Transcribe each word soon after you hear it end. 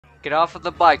Get off of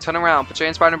the bike, turn around, put your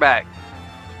hands behind your back.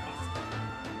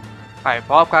 Alright,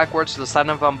 walk backwards to the side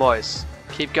of them boys.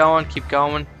 Keep going,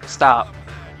 stop.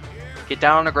 Get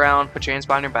down on the ground, put your hands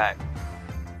behind your back.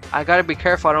 I gotta be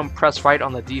careful I don't press right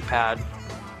on the D-pad.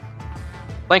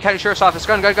 Blaine County Sheriff's Office,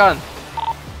 gun.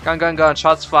 Gun,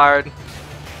 shots fired.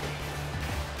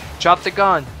 Drop the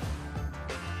gun.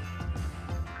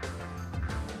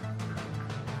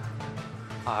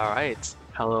 Alright,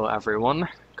 hello everyone.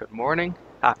 Good morning.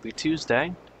 Happy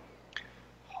Tuesday.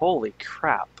 Holy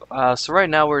crap. So right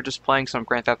now we're just playing some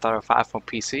Grand Theft Auto 5 on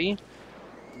PC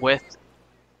with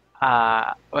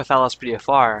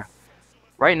LSPDFR.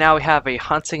 Right now we have a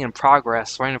hunting in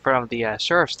progress right in front of the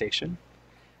sheriff station.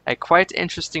 A quite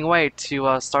interesting way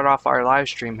to start off our live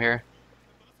stream here.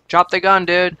 Drop the gun,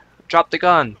 dude. Drop the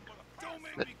gun.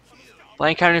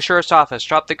 Blaine County Sheriff's Office.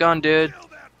 Drop the gun, dude.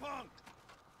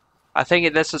 I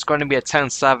think this is going to be a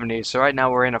 1070, so right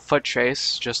now we're in a foot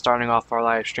chase, just starting off our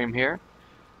live stream here.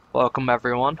 Welcome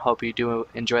everyone, hope you do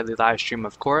enjoy the live stream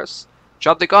of course.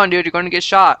 Drop the gun, dude, you're going to get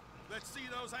shot. Let's see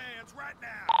those hands right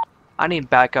now. I need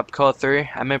backup code 3,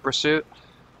 I'm in pursuit.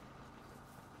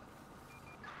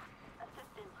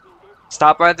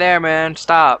 Stop right there, man,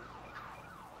 stop.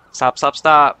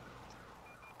 Stop.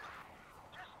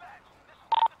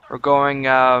 We're going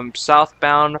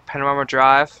southbound Panorama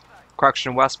Drive.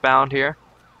 Correction, westbound here.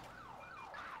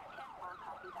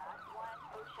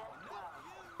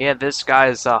 Yeah, this guy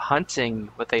is hunting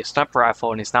with a sniper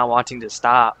rifle and he's not wanting to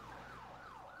stop.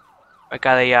 I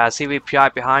got a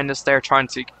CVPI behind us there trying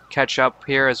to catch up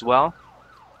here as well.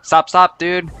 Stop,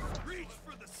 dude.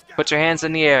 Put your hands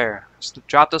in the air.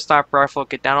 Drop the sniper rifle,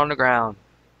 get down on the ground.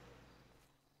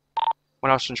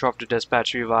 1 Ocean Control to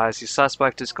dispatch revised. The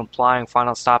suspect is complying.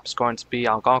 Final stop is going to be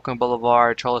Algonquin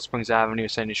Boulevard, Charlotte Springs Avenue,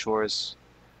 Sandy Shores.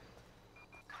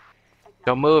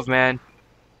 Don't move, man.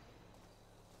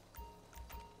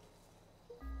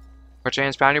 Put your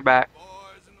hands behind your back.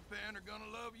 Boys in the pen are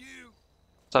gonna love you.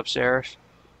 What's up, Sheriff?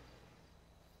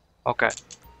 Okay.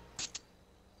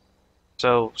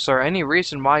 So, sir, any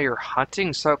reason why you're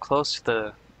hunting so close to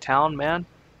the town, man?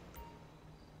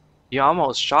 You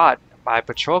almost shot by a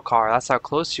patrol car. That's how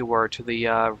close you were to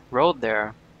the road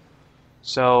there.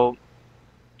 So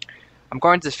I'm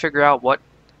going to figure out what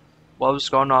was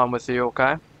going on with you,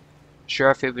 okay?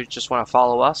 Sheriff, if you just want to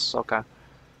follow us, okay.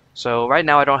 So right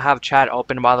now I don't have chat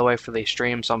open, by the way, for the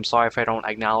stream, so I'm sorry if I don't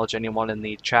acknowledge anyone in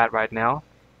the chat right now.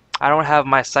 I don't have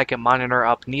my second monitor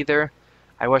up neither.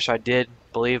 I wish I did,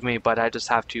 believe me, but I just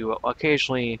have to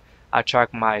occasionally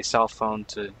check my cell phone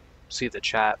to see the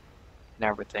chat and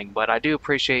everything. But I do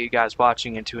appreciate you guys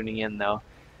watching and tuning in, though.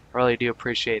 I really do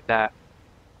appreciate that.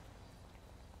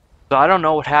 So I don't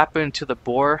know what happened to the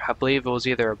boar. I believe it was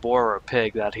either a boar or a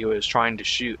pig that he was trying to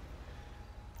shoot.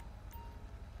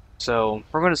 So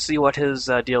we're going to see what his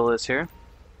deal is here.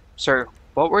 Sir,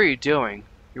 what were you doing?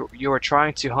 You were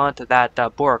trying to hunt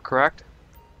that boar, correct?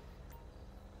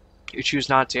 You choose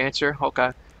not to answer?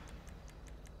 Okay.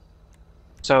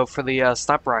 So for the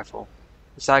sniper rifle,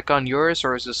 is that gun yours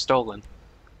or is it stolen?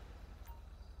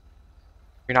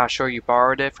 You're not sure you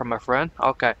borrowed it from a friend?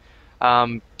 Okay.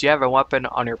 Do you have a weapon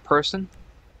on your person?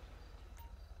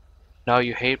 No,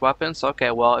 you hate weapons? Okay,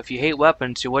 well, if you hate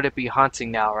weapons, you wouldn't be hunting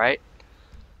now, right?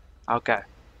 Okay.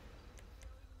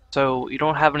 So, you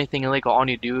don't have anything illegal on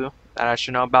you, do you? That I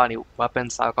should know about? Any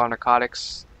weapons, alcohol,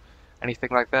 narcotics, anything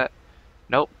like that?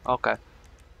 Nope? Okay. You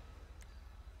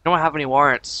don't have any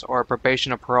warrants or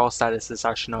probation or parole statuses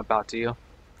I should know about, do you?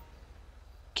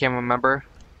 Can't remember?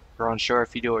 You're unsure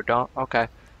if you do or don't? Okay.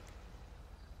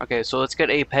 Okay, so let's get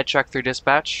a pet check through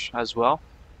dispatch as well.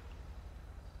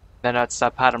 Then let's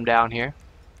pat him down here.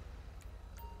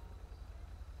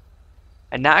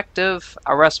 An active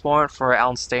arrest warrant for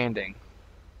outstanding.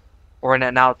 Or an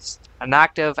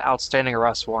active outstanding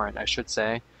arrest warrant, I should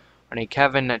say. On a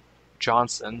Kevin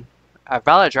Johnson. A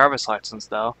valid driver's license,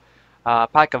 though. A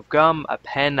pack of gum, a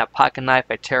pen, a pocket knife,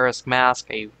 a terrorist mask,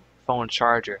 a phone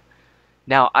charger.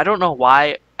 Now, I don't know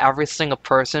why every single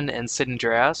person in San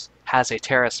Andreas has a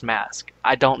terrorist mask.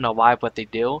 I don't know why, but they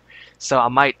do. So I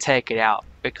might take it out.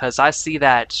 Because I see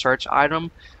that search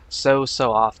item so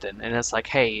often. And it's like,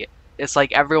 hey, it's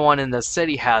like everyone in the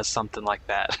city has something like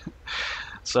that.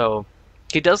 So,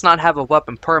 he does not have a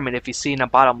weapon permit if you see in the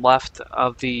bottom left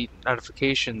of the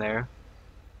notification there.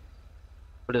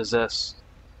 What is this?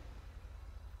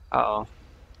 Uh-oh.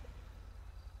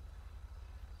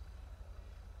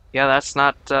 Yeah, that's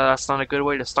not a good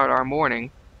way to start our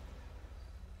morning.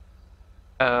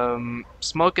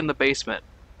 Smoke in the basement.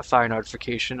 A fire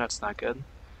notification, that's not good.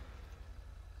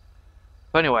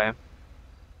 But anyway,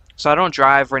 so I don't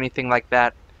drive or anything like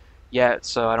that yet,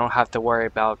 so I don't have to worry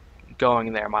about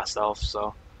going there myself,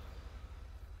 so.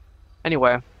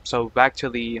 Anyway, so back to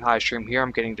the live stream here.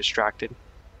 I'm getting distracted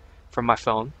from my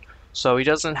phone. So he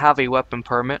doesn't have a weapon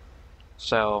permit,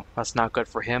 so that's not good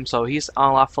for him. So he's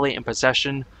unlawfully in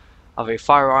possession of a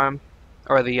firearm,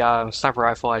 or the sniper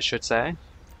rifle, I should say.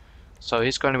 So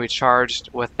he's going to be charged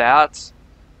with that,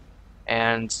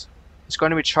 and he's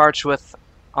going to be charged with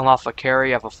unlawful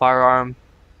carry of a firearm,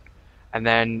 and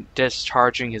then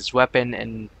discharging his weapon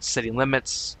in city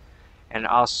limits, and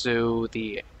also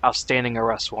the outstanding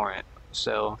arrest warrant.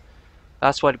 So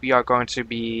that's what we are going to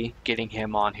be getting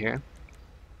him on here.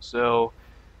 So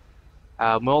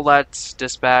we'll let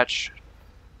dispatch.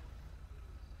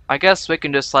 I guess we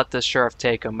can just let the sheriff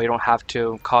take him. We don't have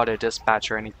to call it a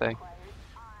dispatch or anything.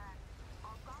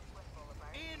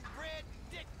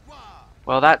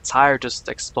 Well, that tire just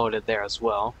exploded there as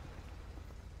well.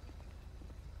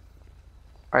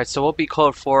 Alright, so we'll be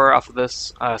code 4 off of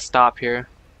this stop here.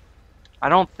 I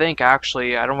don't think,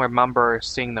 actually, I don't remember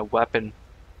seeing the weapon.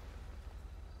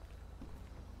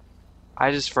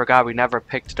 I just forgot we never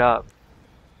picked it up.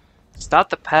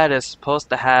 Stop the Pet is supposed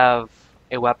to have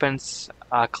a weapons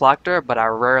collector, but I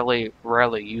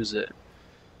rarely use it.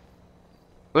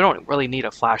 We don't really need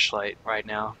a flashlight right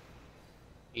now,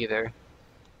 either.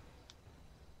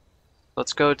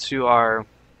 Let's go to our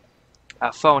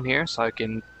phone here so I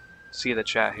can see the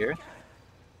chat here.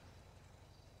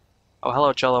 Oh,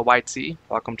 hello, Jello White Sea.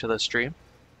 Welcome to the stream.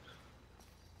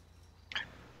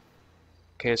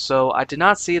 Okay, so I did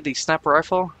not see the sniper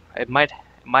rifle. It might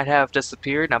have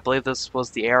disappeared, and I believe this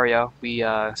was the area we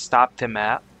stopped him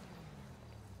at.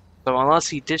 So unless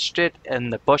he ditched it in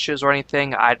the bushes or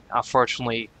anything, I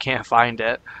unfortunately can't find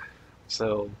it.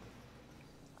 So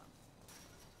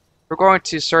we're going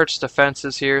to search the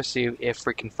fences here, see if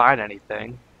we can find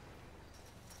anything.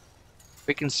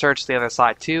 We can search the other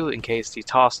side too, in case he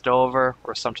tossed over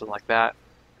or something like that.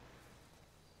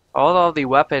 All of the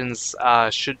weapons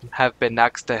should have been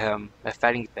next to him, if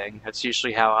anything. That's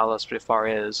usually how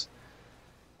LSPDFR is.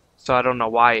 So I don't know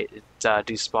why it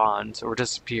despawned, or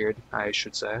disappeared, I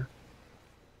should say.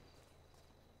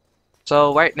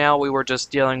 So right now we were just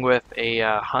dealing with a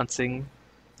hunting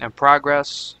in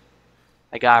progress.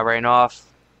 A guy ran off,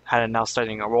 had an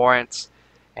outstanding warrant,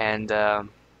 and I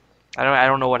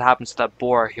don't know what happened to that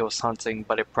boar he was hunting,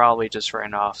 but it probably just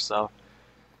ran off. So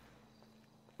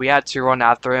we had to run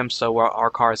after him, so our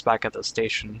car is back at the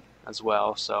station as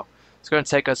well. So it's going to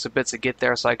take us a bit to get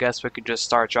there, so I guess we could just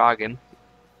start jogging.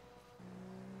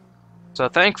 So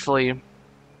thankfully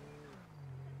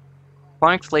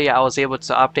I was able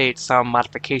to update some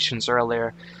modifications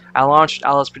earlier. I launched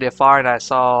LSPDFR and I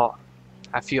saw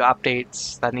a few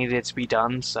updates that needed to be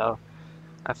done, so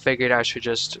I figured I should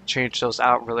just change those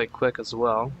out really quick as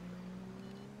well.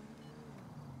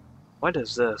 What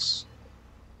is this?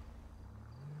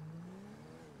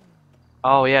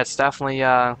 Oh yeah, it's definitely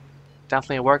a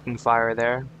working fire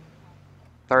there.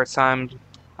 Third time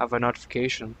of a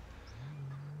notification.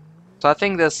 So I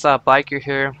think this biker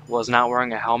here was not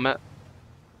wearing a helmet.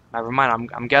 Never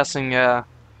mind. I'm guessing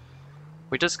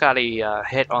we just got a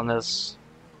hit on this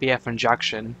BF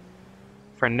injection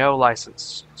for no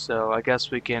license. So I guess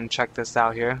we can check this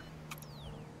out here.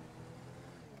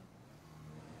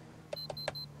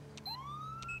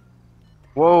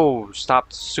 Whoa,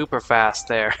 stopped super fast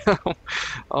there.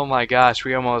 Oh my gosh,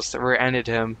 we almost rear-ended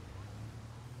him.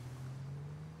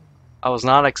 I was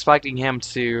not expecting him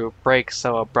to brake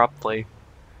so abruptly.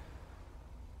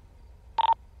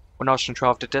 When Ocean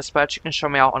 12 to dispatch, you can show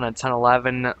me out on a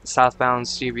 1011 southbound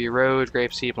CV Road,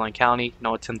 Grapeseed, Blaine County.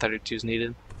 No 1032 is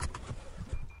needed.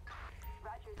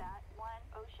 Roger that. 1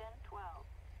 Ocean 12.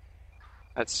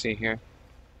 Let's see here.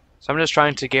 So I'm just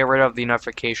trying to get rid of the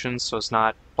notifications so it's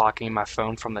not blocking my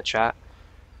phone from the chat.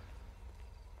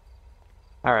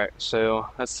 Alright, so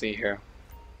let's see here.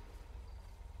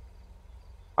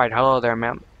 Alright, hello there,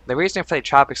 ma'am. The reason for the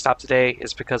traffic stop today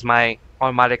is because my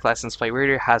automatic license plate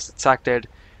reader has detected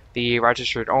the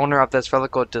registered owner of this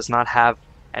vehicle does not have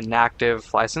an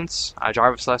active license, a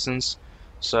driver's license.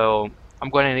 So I'm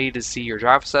going to need to see your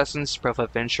driver's license, proof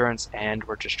of insurance, and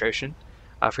registration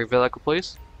for your vehicle,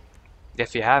 please,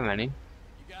 if you have any. You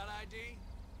got ID?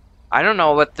 I don't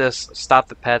know what this stop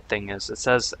the pet thing is. It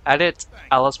says edit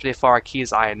LSPDFR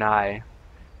keys INI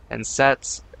and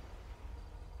sets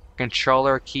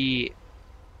controller key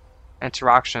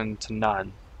interaction to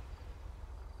none.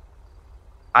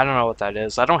 I don't know what that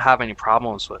is. I don't have any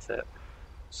problems with it.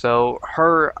 So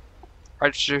her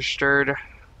registered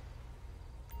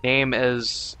name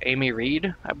is Amy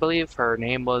Reed, I believe. Her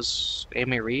name was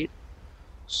Amy Reed.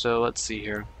 So let's see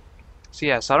here. So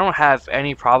yes, I don't have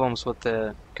any problems with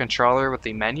the controller with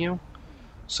the menu.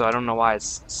 so I don't know why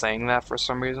it's saying that for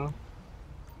some reason.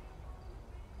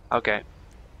 Okay.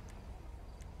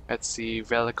 Let's see,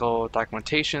 vehicle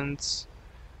documentations.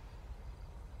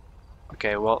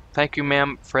 Okay, well, thank you,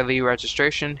 ma'am, for the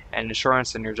registration and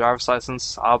insurance and your driver's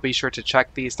license. I'll be sure to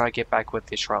check these and I'll get back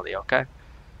with you shortly, okay?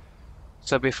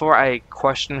 So before I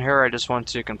question her, I just want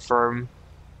to confirm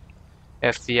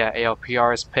if the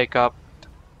ALPRs pick up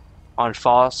on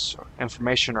false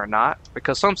information or not,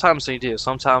 because sometimes they do.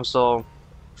 Sometimes they'll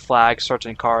flag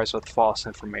certain cars with false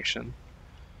information.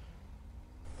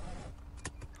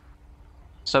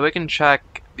 So we can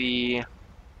check the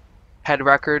head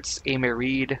records. Amy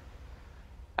Reed,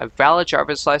 a valid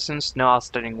driver's license, no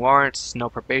outstanding warrants, no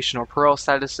probation or parole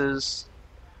statuses,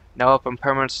 no open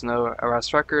permits, no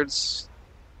arrest records.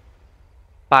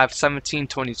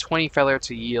 5/17/2020 failure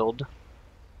to yield.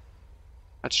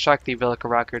 Let's check the vehicle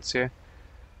records here.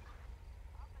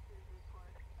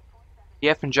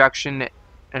 EF injection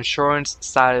insurance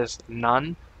status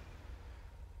none.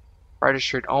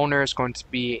 Registered owner is going to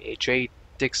be a J.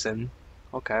 Dixon.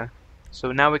 Okay.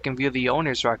 So now we can view the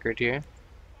owner's record here.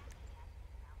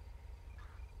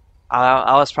 That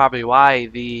was probably why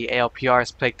the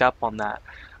ALPRs picked up on that.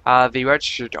 The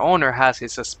registered owner has a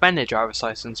suspended driver's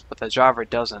license, but the driver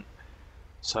doesn't.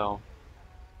 So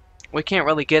we can't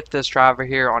really get this driver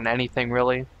here on anything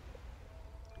really,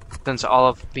 since all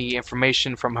of the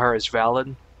information from her is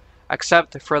valid,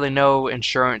 except for the no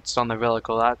insurance on the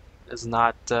vehicle. That is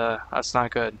not that's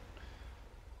not good.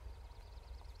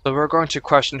 So we're going to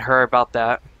question her about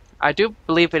that. I do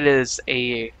believe it is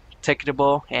a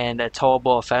ticketable and a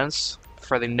towable offense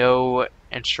for the no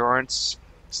insurance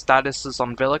statuses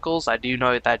on vehicles. I do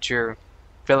know that your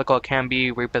vehicle can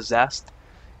be repossessed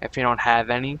if you don't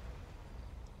have any.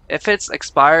 If it's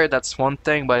expired, that's one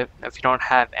thing, but if you don't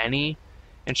have any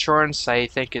insurance, I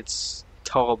think it's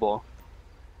towable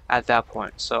at that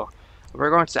point. So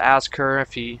we're going to ask her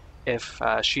if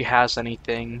she has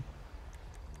anything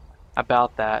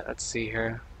about that. Let's see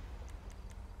here.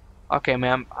 Okay,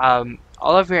 ma'am.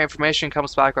 All of your information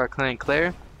comes back clean and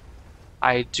clear.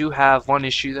 I do have one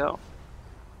issue though.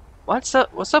 What's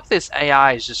up with this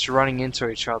AI is just running into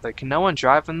each other? Can no one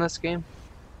drive in this game?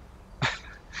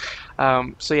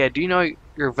 So yeah, do you know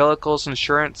your vehicle's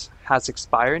insurance has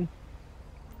expired?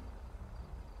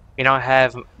 You don't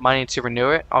have money to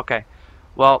renew it? Okay.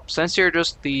 Well, since you're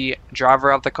just the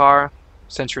driver of the car,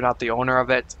 since you're not the owner of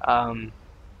it,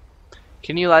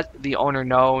 can you let the owner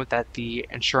know that the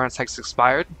insurance has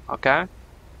expired? Okay.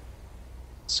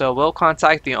 So we'll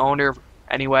contact the owner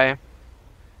anyway.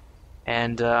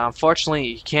 And unfortunately,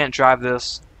 you can't drive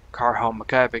this car home,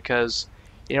 okay? Because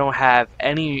you don't have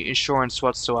any insurance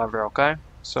whatsoever, okay?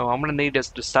 So I'm gonna need this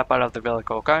to step out of the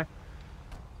vehicle, okay?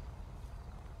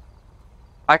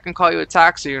 I can call you a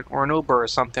taxi or an Uber or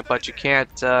something, but you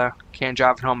can't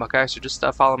drive it home, okay? So just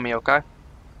follow me, okay?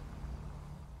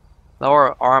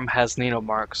 Lower arm has needle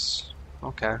marks.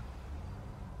 Okay.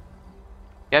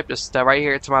 Yep, just right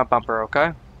here to my bumper,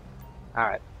 okay?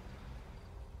 Alright.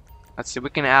 Let's see, we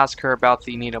can ask her about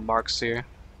the needle marks here.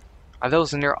 Are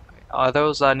those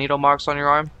needle marks on your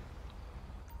arm?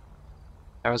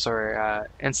 Those are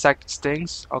insect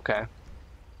stings? Okay.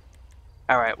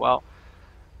 Alright, well,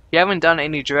 you haven't done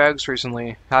any drugs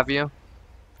recently, have you?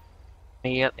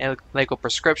 Any illegal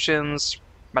prescriptions,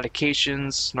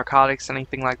 medications, narcotics,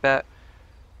 anything like that?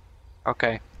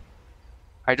 Okay.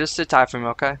 I just sit tight for me,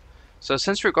 okay? So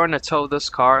since we're going to tow this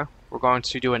car, we're going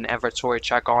to do an inventory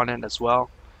check on it as well.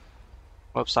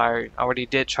 Whoops, I already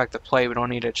did check the plate. We don't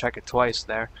need to check it twice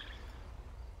there.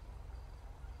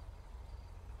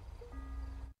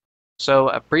 So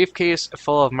a briefcase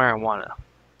full of marijuana.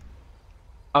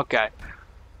 Okay.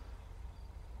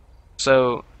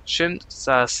 So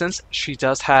since she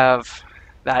does have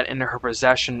that in her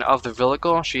possession of the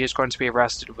vehicle, she is going to be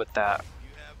arrested with that.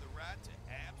 You have the right to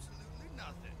absolutely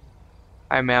nothing.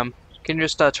 Hi, ma'am. Can you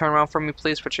just turn around for me,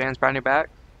 please? Put your hands behind your back.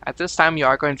 At this time, you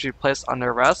are going to be placed under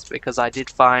arrest because I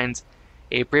did find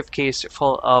a briefcase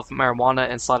full of marijuana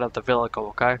inside of the vehicle,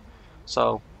 okay?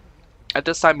 So, at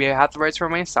this time, you have the right to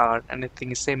remain silent. Anything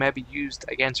you say may be used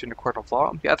against you in the court of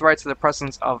law. You have the right to the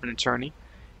presence of an attorney.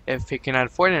 If you cannot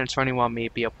afford an attorney, one may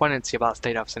be appointed to you about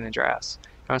state office and in your ass.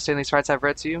 You understand these rights I've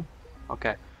read to you?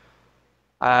 Okay.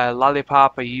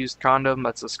 Lollipop, a used condom,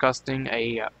 that's disgusting.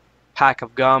 A pack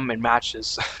of gum and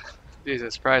matches.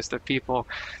 Jesus Christ, the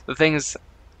things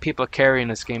people carry in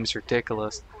this game is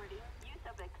ridiculous. Reporting use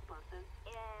of explosives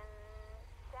in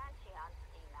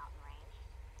Sancheonski mountain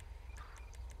range.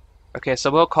 Okay,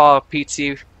 so we'll call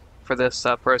PT for this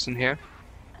person here.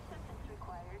 Assistance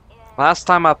required in Last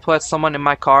time I put someone in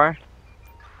my car,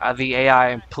 the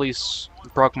AI police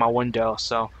broke my window,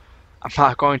 so I'm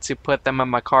not going to put them in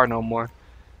my car no more.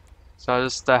 So I'll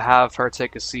just have her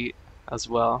take a seat as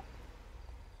well.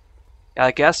 Yeah,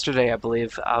 like yesterday, I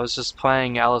believe, I was just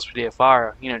playing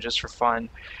LSPDFR, you know, just for fun,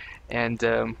 and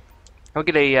I'll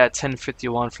get a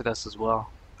 1051 for this as well.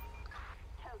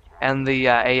 And the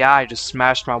AI just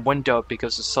smashed my window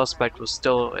because the suspect was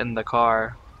still in the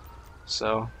car.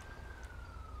 So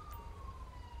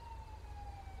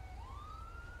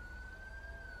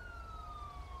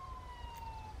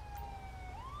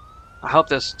I hope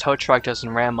this tow truck doesn't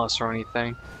ram us or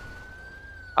anything.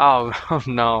 Oh, oh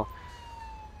no.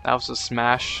 That was a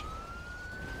smash.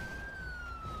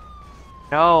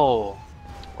 No!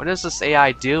 What is this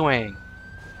AI doing?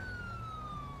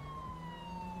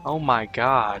 Oh my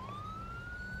god.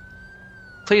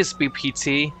 Please be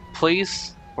PT.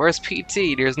 Please? Where's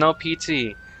PT? There's no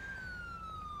PT.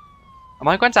 Am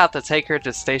I going to have to take her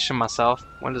to station myself?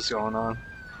 What is going on?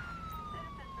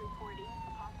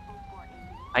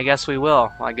 I guess we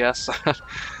will, I guess.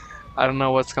 I don't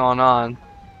know what's going on.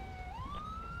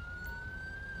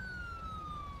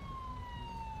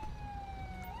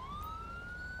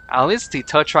 At least the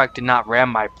tow truck did not ram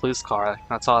my police car.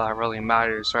 That's all that really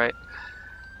matters, right?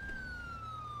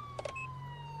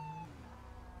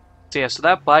 So yeah, so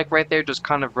that bike right there just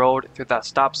kind of rolled through that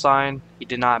stop sign. He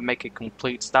did not make a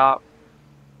complete stop.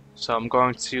 So I'm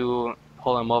going to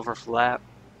pull him over for that.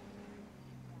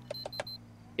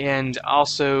 And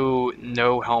also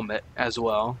no helmet as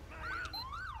well.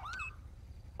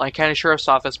 Blaine County Sheriff's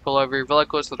Office, pull over your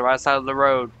vehicles to the right side of the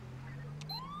road.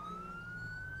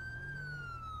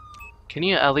 Can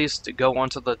you at least go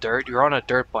onto the dirt? You're on a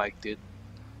dirt bike, dude.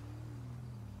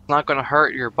 It's not gonna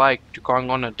hurt your bike. You're going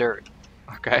on the dirt.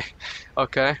 Okay.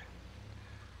 Okay.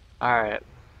 Alright.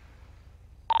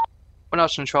 What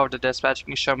else control to dispatch? You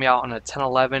can show me out on a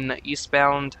 1011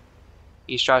 eastbound,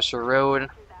 East Joshua Road.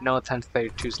 No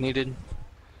 1032 is needed.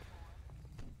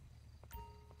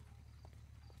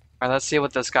 Alright, let's see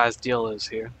what this guy's deal is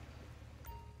here.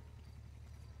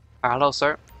 Alright, hello,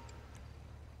 sir.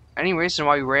 Any reason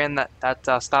why you ran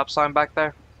that stop sign back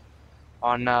there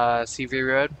on CV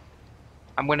Road?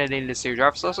 I'm gonna need to see your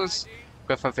driver's license,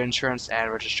 proof of insurance,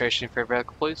 and registration for your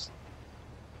vehicle, please.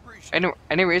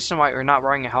 Any reason why you're not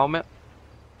wearing a helmet?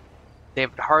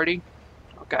 David Hardy.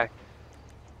 Okay.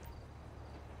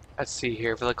 Let's see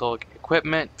here. Vehicle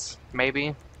equipment,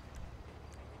 maybe.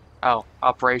 Oh,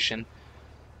 operation.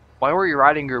 Why were you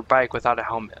riding your bike without a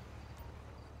helmet?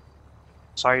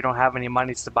 Sorry, you don't have any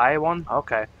money to buy one?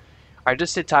 Okay. Alright,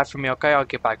 just sit tight for me, okay? I'll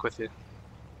get back with you.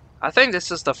 I think this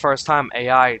is the first time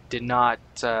AI did not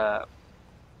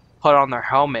put on their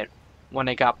helmet when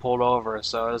they got pulled over,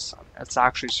 so it's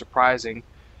actually surprising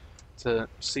to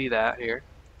see that here.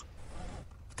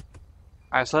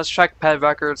 Alright, so let's check ped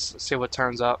records, see what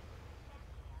turns up.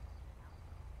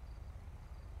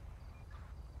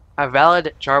 A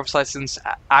valid driver's license,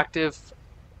 active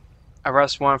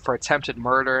arrest warrant for attempted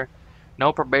murder,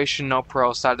 no probation, no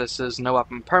parole statuses, no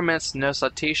weapon permits, no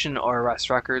citation or arrest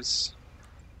records.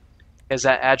 His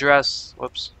address,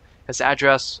 his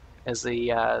address is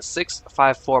the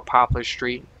 654 Poplar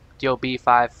Street, DOB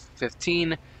 515,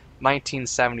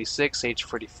 1976, age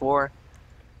 44.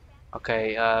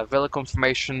 Okay, vehicle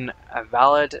information, a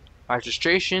valid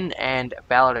registration and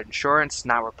valid insurance,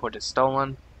 not reported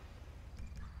stolen.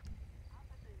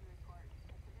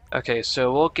 Okay,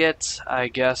 so we'll get, I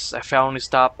guess, a felony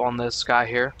stop on this guy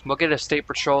here. We'll get a state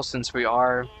patrol since we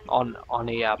are on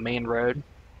a main road.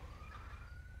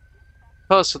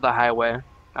 Close to the highway,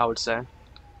 I would say.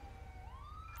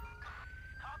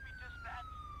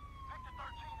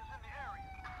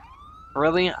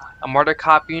 Really? A murder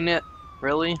cop unit?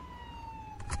 Really?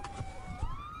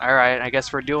 Alright, I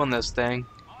guess we're doing this thing.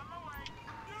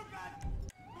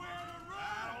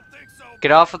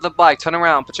 Get off of the bike, turn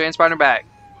around, put your hands behind your back.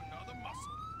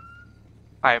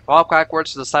 Alright, walk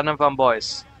backwards to the side of them,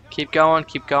 boys. Keep going,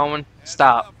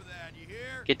 stop.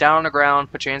 Get down on the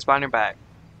ground, put your hands behind your back.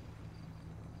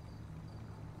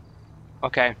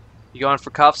 Okay, you going for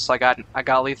cuffs? I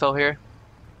got lethal here.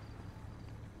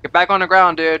 Get back on the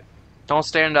ground, dude. Don't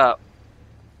stand up.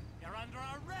 You're under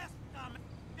arrest,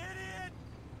 idiot!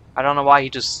 I don't know why he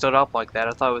just stood up like that.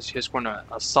 I thought he was just going to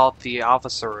assault the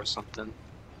officer or something.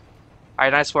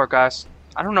 Alright, nice work, guys.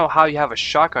 I don't know how you have a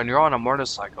shotgun. You're on a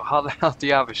motorcycle. How the hell do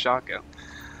you have a shotgun?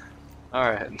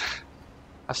 Alright.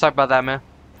 I'm sorry about that, man.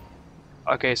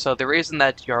 Okay, so the reason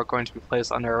that you're going to be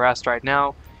placed under arrest right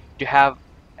now, you have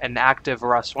an active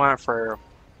arrest warrant for,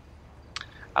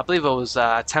 I believe it was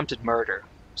attempted murder.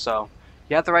 So,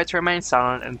 you have the right to remain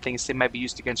silent and things that might be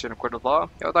used against you in a court of law.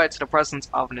 You have the right to the presence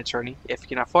of an attorney if you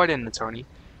can afford an attorney.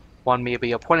 One may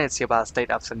be appointed to you by the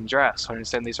state of an address.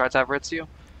 Understand these rights I've read to you?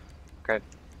 Okay.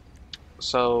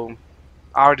 So,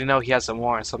 I already know he has a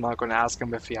warrant, so I'm not going to ask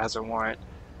him if he has a warrant.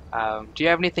 Do you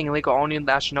have anything illegal on you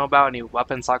that I should know about? Any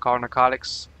weapons, alcohol,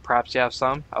 narcotics? Perhaps you have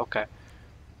some? Okay.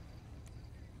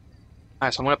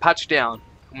 Alright, so I'm going to pat you down.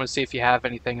 I'm going to see if you have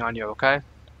anything on you, okay?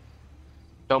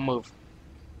 Don't move.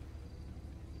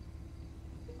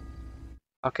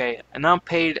 Okay, an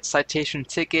unpaid citation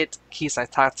ticket, keys, a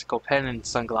tactical pen, and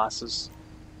sunglasses.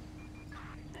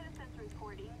 Citizens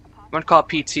reporting a I'm going to call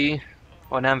PT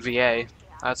or an MVA.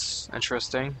 That's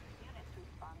interesting. units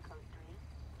respond code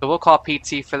 3. So we'll call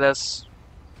PT for this.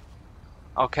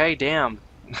 Okay, damn.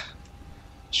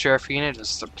 Sheriff unit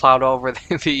just plowed over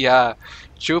the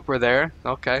trooper there.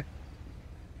 Okay.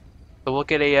 So we'll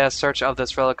get a search of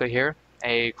this relic here.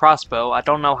 A crossbow. I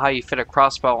don't know how you fit a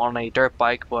crossbow on a dirt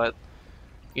bike, but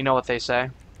you know what they say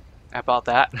about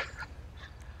that.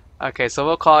 Okay, so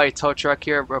we'll call a tow truck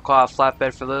here. We'll call a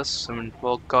flatbed for this, and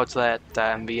we'll go to that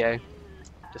MVA.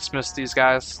 Dismiss these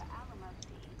guys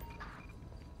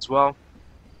as well.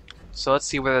 So let's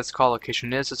see where this call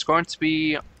location is. It's going to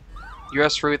be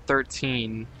US Route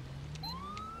 13.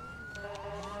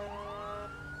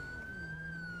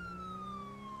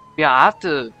 Yeah, I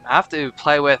have to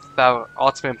play with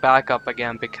ultimate backup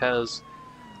again because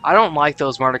I don't like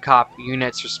those murder cop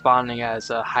units responding as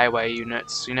highway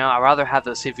units. You know, I'd rather have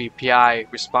the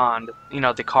CVPI respond. You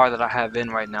know, the car that I have in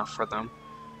right now for them.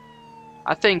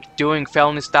 I think doing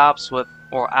felony stops with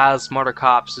or as murder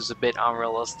cops is a bit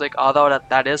unrealistic. Although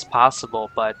that is possible,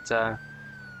 but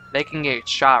they can get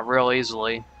shot real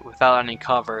easily without any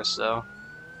cover. So,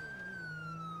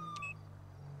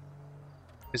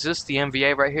 is this the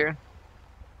MVA right here?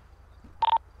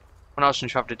 What else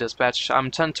should to dispatch? I'm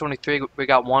 1023. We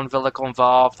got one vehicle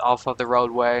involved off of the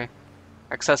roadway.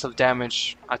 Excessive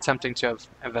damage. Attempting to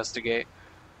investigate.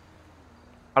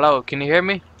 Hello, can you hear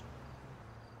me?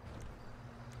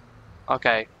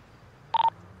 Okay.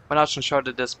 What else should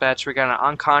to dispatch? We got an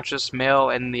unconscious male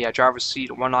in the driver's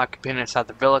seat. One occupant inside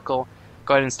the vehicle.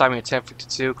 Go ahead and start me at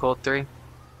 1052, code 3. 10-4,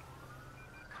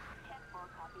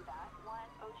 copy that. 1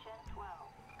 Ocean 12.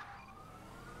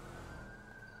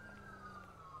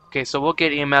 Okay, so we'll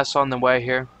get EMS on the way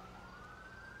here.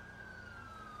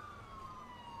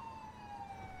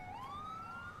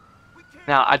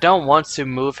 Now, I don't want to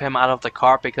move him out of the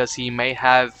car because he may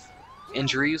have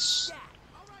injuries.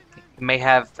 He may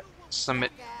have some...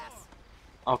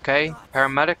 Okay,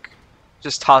 paramedic.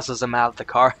 Just tosses him out of the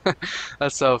car.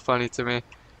 That's so funny to me.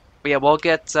 But yeah, we'll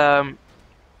get... I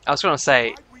was going to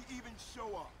say,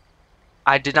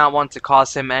 I did not want to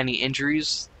cause him any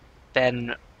injuries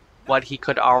than what he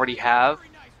could already have.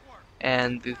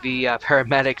 And the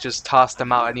paramedic just tossed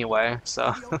him out anyway,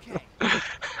 so...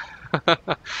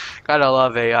 Gotta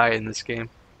love AI in this game.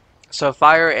 So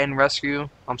fire and rescue,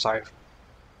 I'm sorry,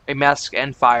 a mask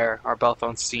and fire are both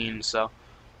on scene, so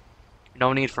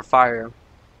no need for fire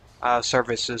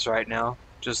services right now,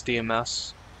 just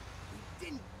DMS. We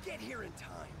didn't get here in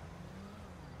time.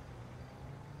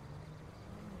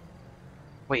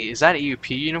 Wait, is that EUP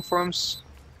uniforms?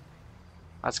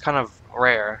 That's kind of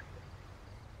rare.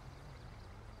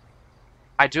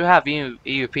 I do have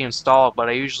EUP installed, but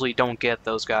I usually don't get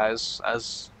those guys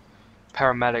as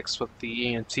paramedics with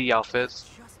the EMT outfits.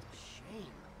 Just a shame.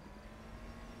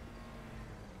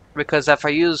 Because if I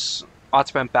use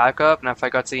ultimate backup and if I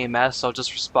go to EMS, they'll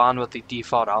just respond with the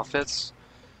default outfits.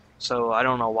 So I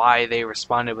don't know why they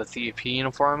responded with EUP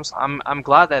uniforms. I'm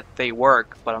glad that they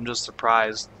work, but I'm just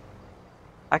surprised.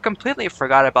 I completely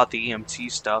forgot about the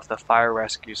EMT stuff, the fire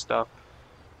rescue stuff.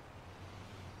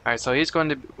 Alright, so he's going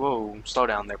to be... Whoa, slow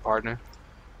down there, partner.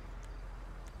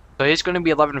 So he's going to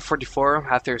be 11:44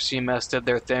 after CMS did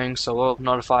their thing, so we'll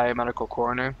notify a medical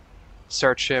coroner.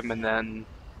 Search him and then...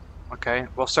 Okay,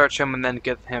 we'll search him and then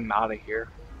get him out of here.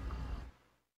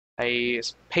 A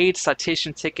paid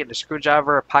citation ticket, a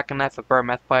screwdriver, a pocket knife, a burr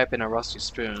meth pipe, and a rusty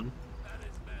spoon.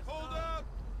 Hold up!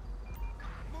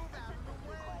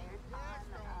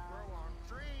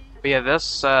 But yeah,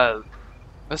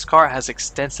 this car has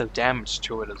extensive damage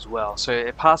to it as well, so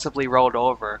it possibly rolled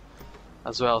over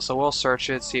as well. So we'll search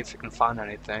it, see if we can find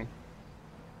anything.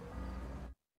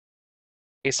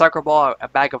 A soccer ball, a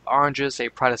bag of oranges, a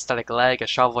prosthetic leg, a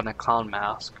shovel, and a clown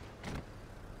mask.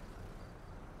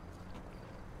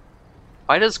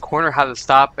 Why does corner have to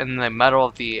stop in the middle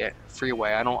of the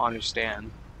freeway? I don't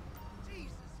understand.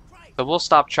 So we'll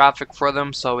stop traffic for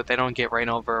them so they don't get ran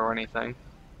over or anything.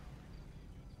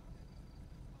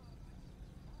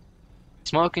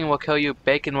 Smoking will kill you,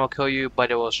 bacon will kill you,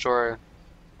 but it will sure...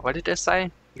 What did it say?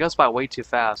 It goes by way too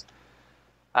fast.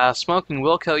 Smoking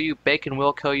will kill you, bacon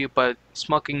will kill you, but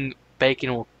smoking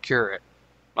bacon will cure it.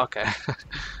 Okay.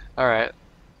 Alright.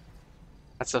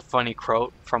 That's a funny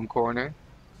quote from Coroner.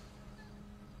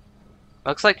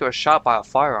 Looks like you were shot by a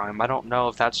firearm. I don't know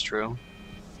if that's true.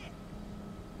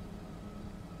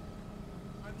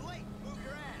 I'm late. Move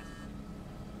your ass.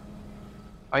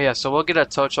 Oh yeah, so we'll get a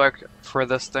tow truck for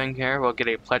this thing here. We'll get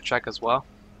a pledge check as well.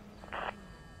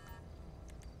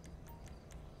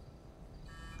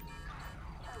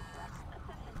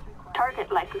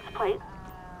 Target license plate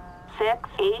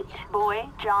 68 Boy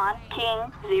John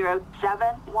King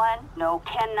 071 no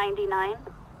 1099.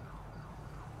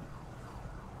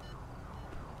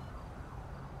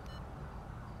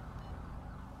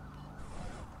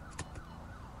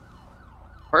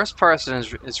 First person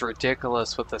is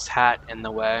ridiculous with this hat in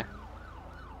the way.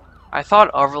 I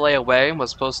thought overlay away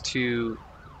was supposed to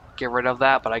get rid of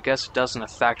that, but I guess it doesn't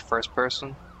affect first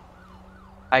person.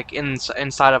 Like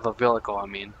inside of a vehicle, I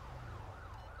mean.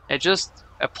 It just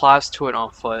applies to it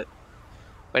on foot.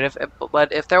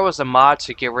 But if there was a mod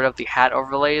to get rid of the hat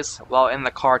overlays while in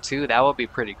the car too, that would be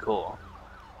pretty cool.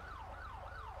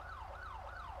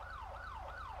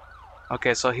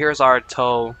 Okay, so here's our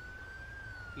tow.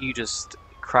 You just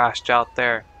crashed out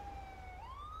there.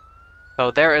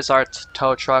 So there is our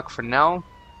tow truck for now.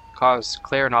 Car's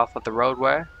clearing off of the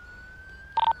roadway.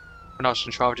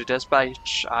 Ocean Control to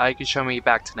dispatch. You can show me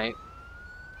back tonight.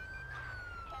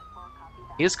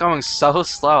 He's going so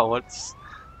slow. What's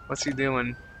he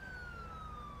doing?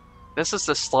 This is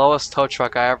the slowest tow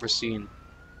truck I ever seen.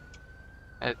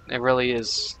 It really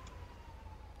is.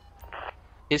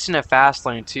 He's in a fast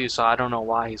lane too, so I don't know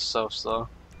why he's so slow.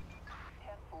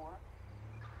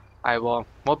 Alright, well,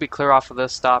 we'll be clear off of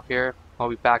this stop here. We'll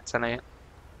be back tonight.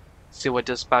 See what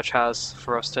dispatch has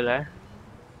for us today.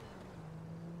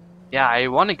 Yeah, I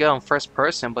want to go in first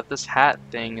person, but this hat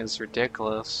thing is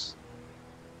ridiculous.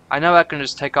 I know I can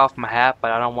just take off my hat,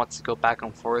 but I don't want to go back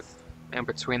and forth in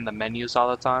between the menus all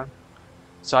the time.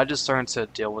 So I just learned to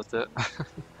deal with it.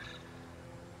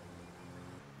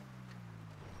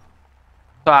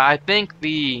 So I think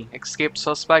the escaped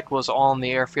suspect was on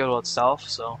the airfield itself,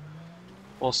 so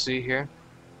we'll see here.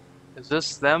 Is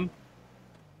this them?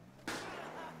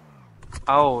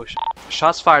 Oh,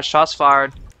 shots fired, shots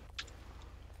fired.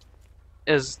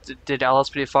 Did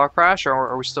LSPDFR crash, or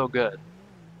are we still good?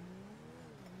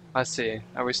 Let's see.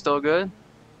 Are we still good?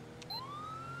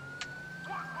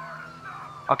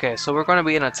 Okay, so we're going to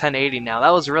be in a 1080 now.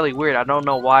 That was really weird. I don't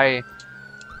know why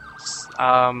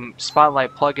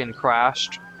Spotlight plugin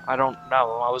crashed. I don't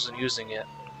know. I wasn't using it.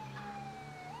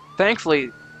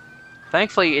 Thankfully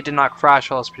it did not crash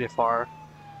LSPDFR,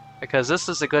 because this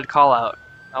is a good call out.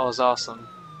 That was awesome.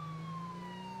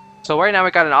 So right now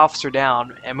we got an officer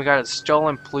down, and we got a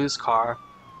stolen police car.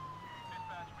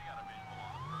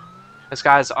 This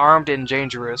guy's armed and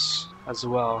dangerous as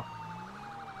well.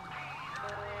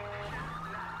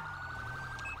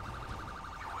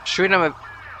 Shoot him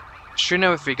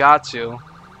if we got to.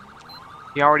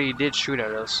 He already did shoot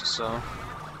at us, so.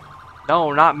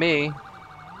 No, not me.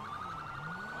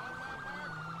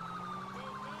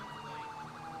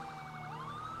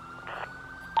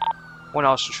 One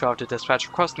else should show up to dispatch.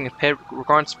 Requesting a pit. We're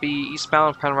going to be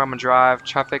eastbound Panorama Drive.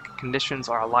 Traffic conditions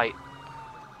are light.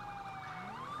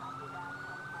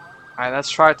 Alright, let's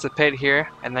try to pit here,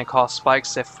 and then call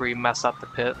spikes if we mess up the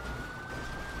pit.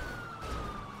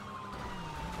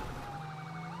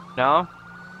 No?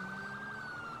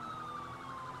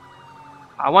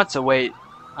 I want to wait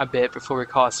a bit before we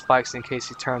call spikes in case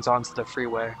he turns onto the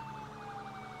freeway.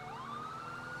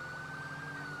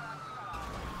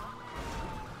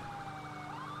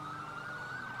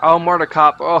 Oh, murder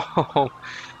cop. Oh,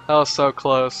 that was so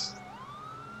close.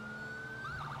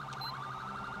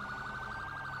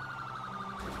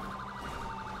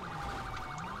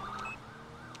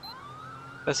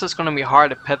 This is going to be hard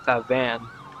to pit that van.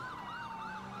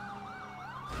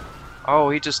 Oh,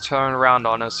 he just turned around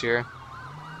on us here.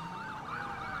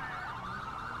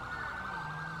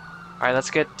 Alright,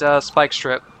 let's get Spike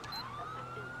Strip.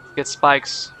 Get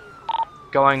Spikes.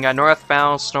 Going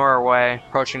northbound, Snore Way,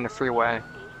 approaching the freeway.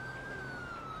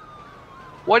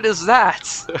 What is that?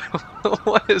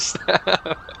 What is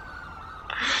that?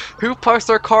 Who parks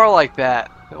their car like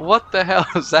that? What the hell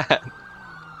is that?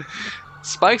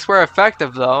 Spikes were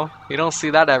effective though. You don't see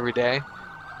that every day.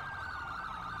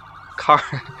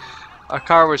 Our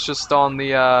car was just on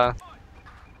the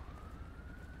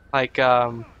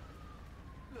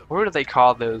what do they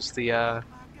call those? The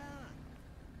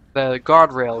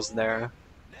guardrails there.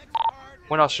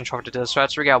 What else in charge of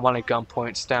dispatch? We got one at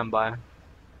gunpoint. Standby.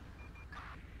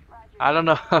 I don't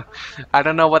know. I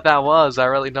don't know what that was. I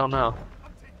really don't know.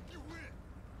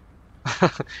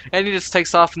 And he just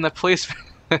takes off in the police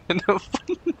van.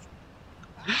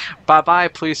 Bye bye,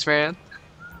 policeman.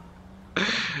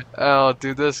 Oh,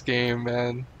 dude, this game,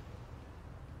 man.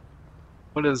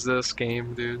 What is this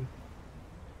game, dude?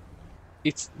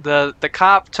 It's the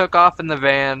cop took off in the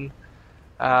van.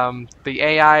 The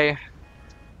AI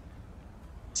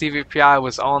CVPI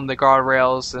was on the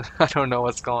guardrails. I don't know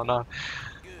what's going on.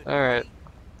 Alright.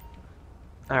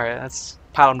 Alright, let's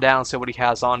pat him down and see what he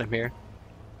has on him here.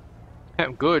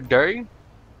 Good day.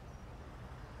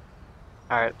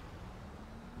 Alright.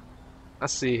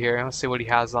 Let's see here. Let's see what he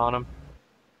has on him.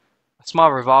 A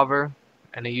small revolver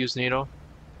and a used needle.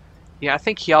 Yeah, I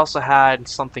think he also had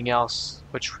something else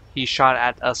which he shot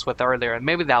at us with earlier, and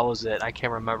maybe that was it. I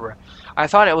can't remember. I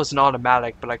thought it was an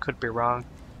automatic, but I could be wrong.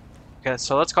 Okay,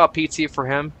 so let's call PT for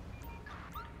him,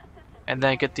 and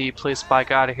then get the police bike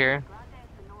out of here.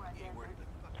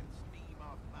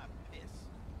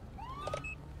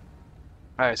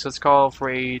 Alright, so let's call for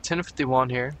a 1051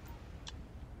 here.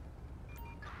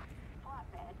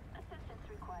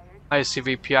 Nice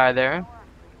CVPI there.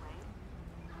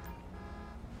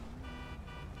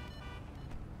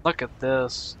 Look at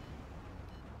this.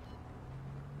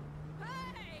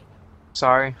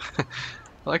 Sorry.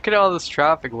 Look at all this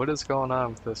traffic. What is going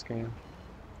on with this game?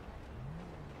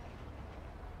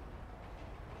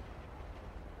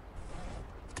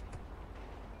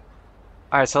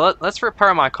 Alright, so let's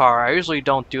repair my car. I usually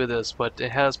don't do this, but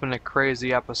it has been a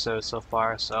crazy episode so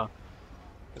far, so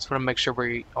just want to make sure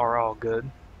we are all good.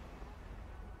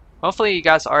 Hopefully you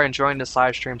guys are enjoying this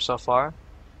live stream so far.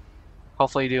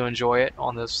 Hopefully you do enjoy it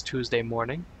on this Tuesday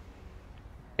morning.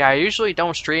 Yeah, I usually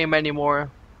don't stream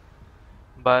anymore,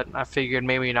 but I figured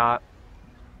maybe not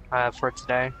for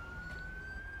today.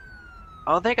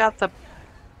 Oh, they got the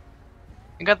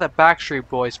Backstreet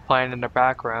Boys playing in the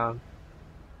background.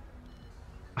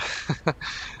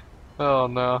 Oh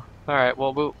no. Alright,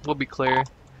 well we'll be clear.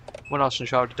 What else in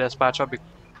charge of dispatch? I'll be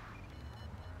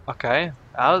okay.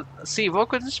 See,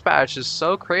 vocal dispatch is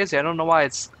so crazy. I don't know why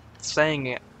it's saying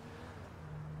it.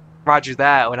 Roger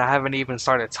that when I haven't even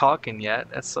started talking yet.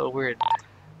 That's so weird.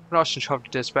 What else in charge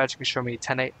of dispatch? You can show me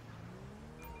 10-8.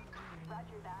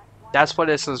 That's what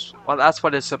this is. Well, that's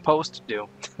what it's supposed to do.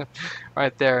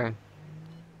 Right there.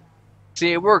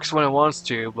 See, it works when it wants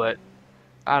to, but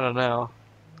I don't know.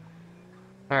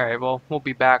 Alright, well, we'll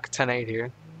be back 10-8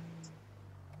 here.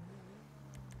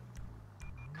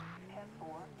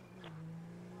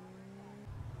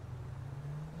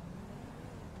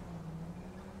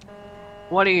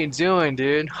 What are you doing,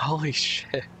 dude? Holy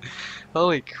shit.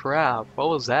 Holy crap. What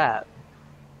was that?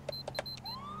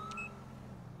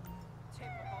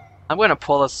 I'm gonna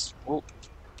pull this... Ooh.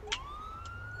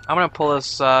 I'm gonna pull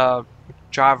this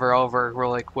driver over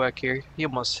really quick here. He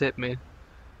almost hit me.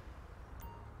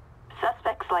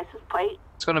 Suspect's license plate.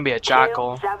 It's gonna be a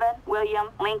jackal. 7 William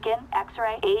Lincoln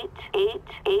X-ray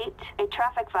 888. A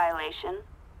traffic violation.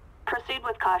 Proceed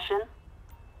with caution.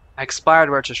 Expired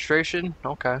registration?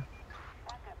 Okay.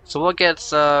 So we'll get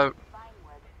some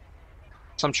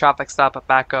traffic stop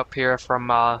back up here from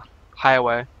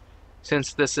highway,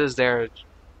 since this is their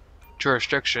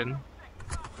jurisdiction.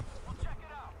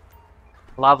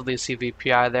 Lovely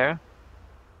CVPI there.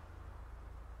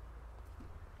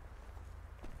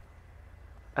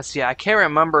 Let's see, I can't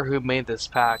remember who made this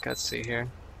pack. Let's see here.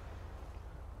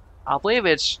 I believe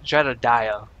it's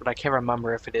Jedediah, but I can't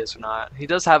remember if it is or not. He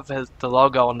does have the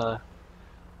logo on the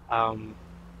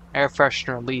air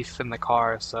freshener leaf in the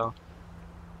car, so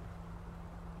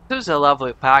this is a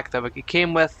lovely pack though. It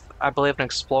came with, I believe, an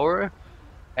Explorer,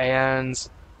 and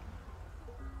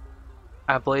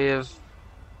I believe,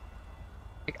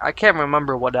 I can't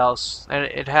remember what else, and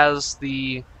it has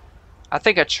the, I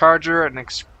think, a Charger, an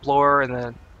Explorer, and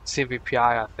then CVPI,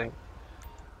 I think.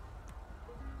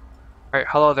 Alright,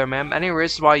 hello there, ma'am. Any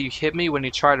reason why you hit me when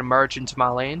you tried to merge into my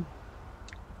lane?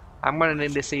 I'm going to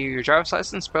need to see your driver's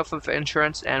license, proof of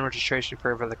insurance, and registration for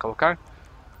your vehicle, okay?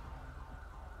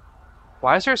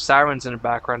 Why is there sirens in the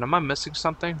background? Am I missing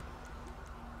something?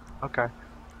 Okay.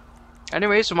 Any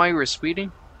reason why you were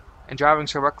speeding and driving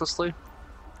so recklessly?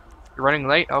 You're running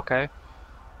late? Okay.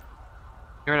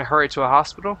 You're in a hurry to a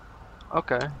hospital?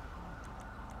 Okay.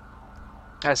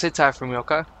 Sit tight for me,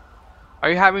 okay?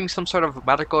 Are you having some sort of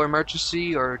medical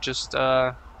emergency, or just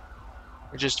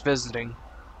visiting?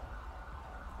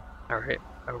 Alright.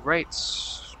 I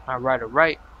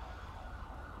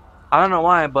don't know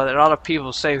why, but a lot of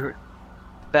people say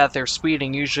that they're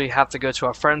speeding usually have to go to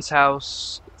a friend's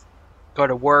house, go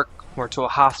to work, or to a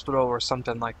hospital, or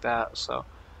something like that, so.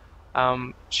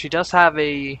 She does have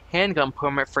a handgun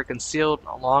permit for concealed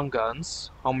long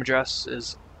guns. Home address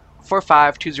is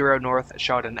 4520 North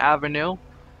Sheldon Avenue.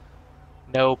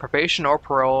 No probation or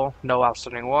parole, no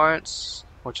outstanding warrants,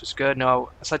 which is good.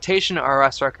 No citation or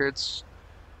arrest records.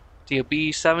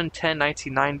 DOB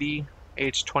 7/10/1990,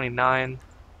 age 29.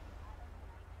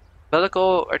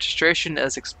 Vehicle registration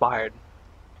is expired.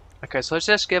 Okay, so let's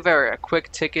just give her a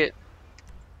quick ticket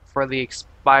for the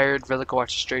expired vehicle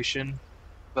registration.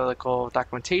 Vehicle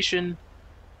documentation.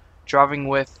 Driving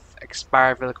with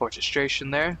expired vehicle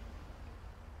registration there.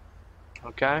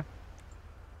 Okay.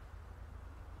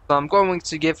 So I'm going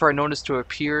to give her a notice to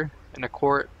appear in a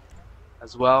court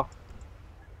as well.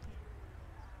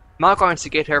 I'm not going to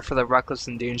get her for the reckless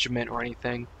endangerment or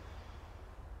anything.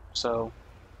 So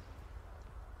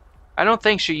I don't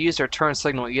think she used her turn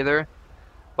signal either,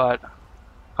 but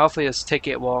hopefully this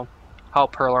ticket will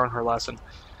help her learn her lesson.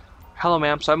 Hello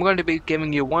ma'am, so I'm going to be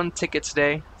giving you one ticket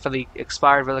today for the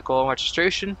expired vehicle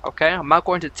registration, okay? I'm not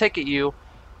going to ticket you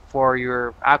for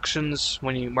your actions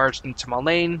when you merged into my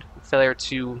lane, failure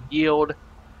to yield,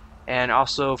 and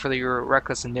also for your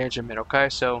reckless endangerment, okay?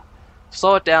 So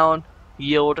slow it down,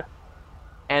 yield,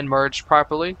 and merge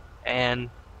properly, and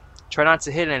try not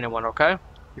to hit anyone, okay?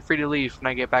 You're free to leave when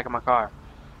I get back in my car.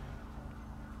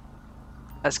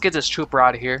 Let's get this trooper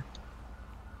out of here.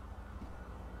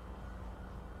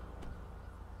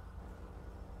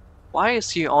 Why is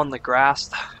he on the grass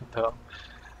though?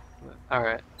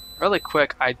 Alright, really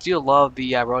quick, I do love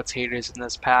the rotators in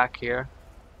this pack here.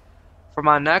 For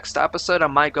my next episode, I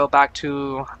might go back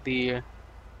to the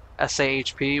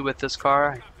SAHP with this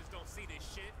car.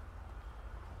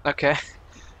 Okay.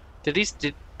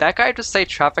 Did that guy just say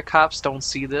traffic cops don't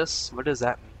see this? What does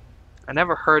that mean? I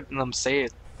never heard them say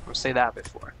it or say that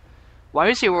before. Why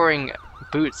is he wearing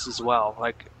boots as well?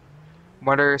 Like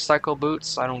motorcycle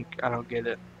boots? I don't get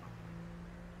it.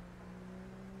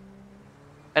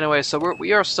 Anyway, so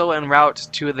we are still en route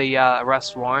to the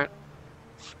arrest warrant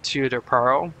to the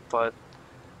Pearl, but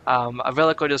a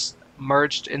vehicle just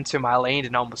merged into my lane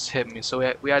and almost hit me,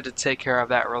 so we had to take care of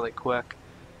that really quick.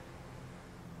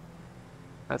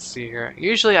 Let's see here.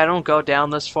 Usually I don't go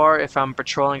down this far if I'm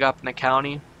patrolling up in the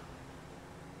county,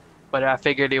 but I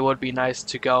figured it would be nice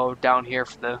to go down here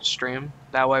for the stream.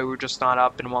 That way we're just not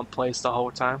up in one place the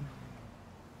whole time.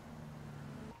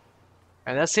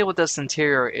 And let's see what this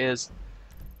interior is.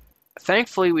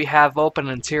 Thankfully we have open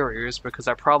interiors because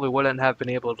I probably wouldn't have been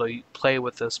able to play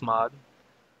with this mod.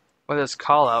 With this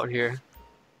call out here.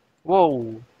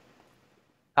 Whoa.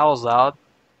 That was loud.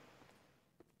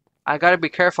 I gotta be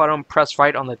careful I don't press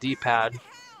right on the D-pad.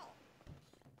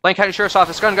 Blaine County Sheriff's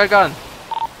Office, gun, gun, gun!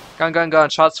 Gun, gun, gun,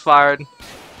 shots fired.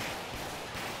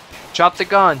 Drop the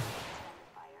gun.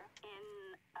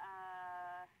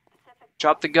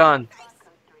 Drop the gun.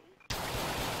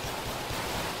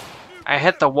 I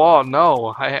hit the wall,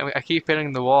 no. I keep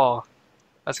hitting the wall.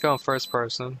 Let's go in first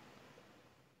person.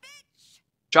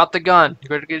 Drop the gun, you're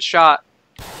gonna get shot.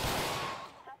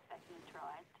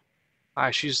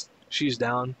 Alright, she's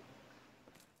down.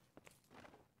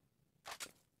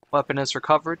 Weapon is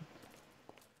recovered.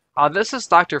 This is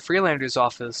Dr. Freelander's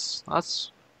office.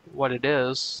 That's what it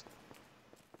is.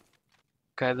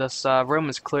 Okay, this room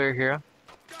is clear here.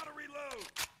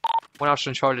 One officer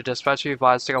in charge of dispatch. You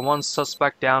advised. I got one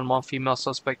suspect down, one female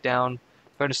suspect down.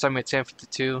 Going to start me at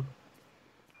 10:52.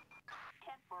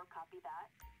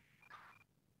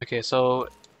 Okay, so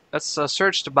let's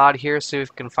search the body here, see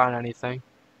if we can find anything.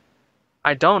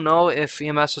 I don't know if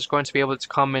EMS is going to be able to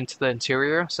come into the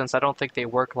interior, since I don't think they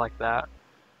work like that.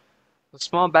 A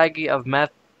small baggie of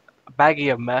meth,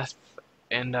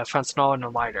 and fentanyl and a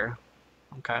lighter.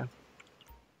 Okay.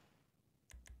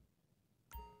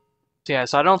 Yeah,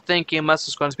 so I don't think EMS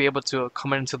is going to be able to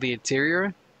come into the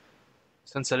interior,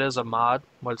 since it is a mod.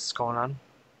 What's going on?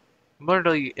 I'm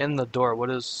literally in the door.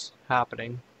 What is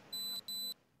happening?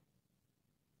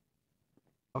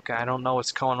 Okay, I don't know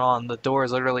what's going on. The door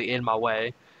is literally in my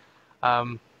way.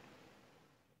 Yeah,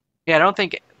 I don't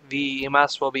think the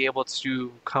EMS will be able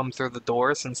to come through the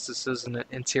door since this is an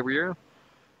interior.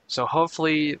 So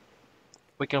hopefully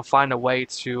we can find a way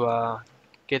to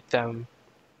get them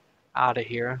out of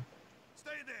here.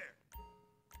 Stay there.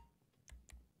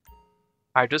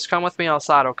 Alright, just come with me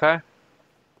outside, okay?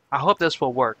 I hope this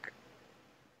will work.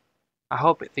 I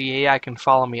hope the AI can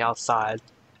follow me outside.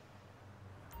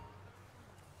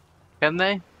 Can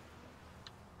they?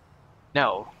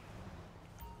 No.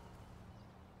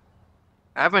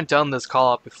 I haven't done this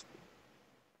call out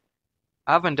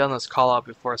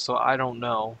before. So I don't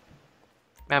know.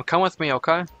 Ma'am, come with me,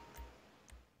 okay?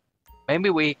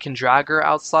 Maybe we can drag her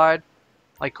outside,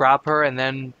 like grab her, and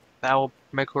then that will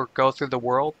make her go through the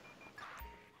world.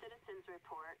 Citizens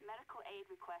report medical aid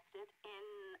requested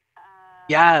in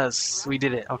Yes, we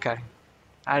did it. Okay.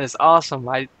 That is awesome.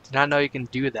 I did not know you can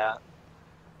do that.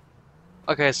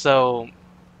 Okay, so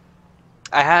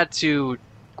I had to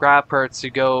grab her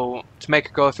to make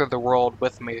her go through the world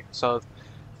with me. So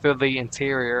through the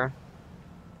interior.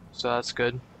 So that's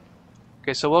good.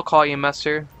 Okay, so we'll call EMS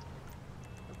here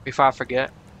before I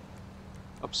forget.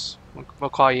 Oops. We'll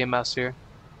call EMS here.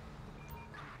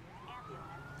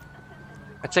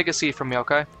 Take a seat from me,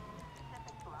 okay?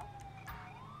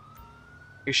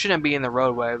 You shouldn't be in the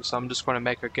roadway, so I'm just going to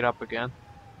make her get up again.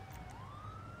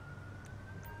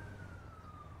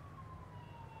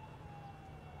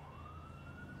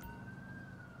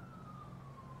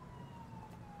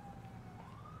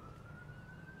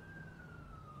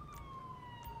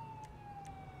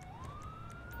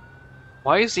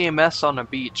 Why is EMS on the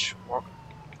beach?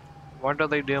 What are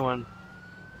they doing?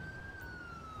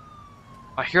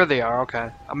 Oh, here they are,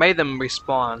 okay. I made them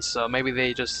respawn, so maybe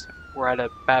they just were at a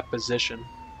bad position.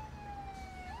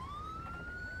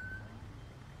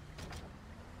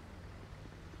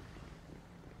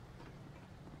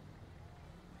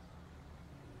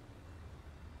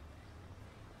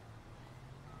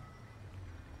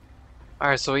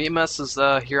 Alright, so EMS is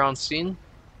here on scene,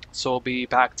 so we'll be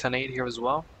back 10-8 here as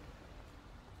well.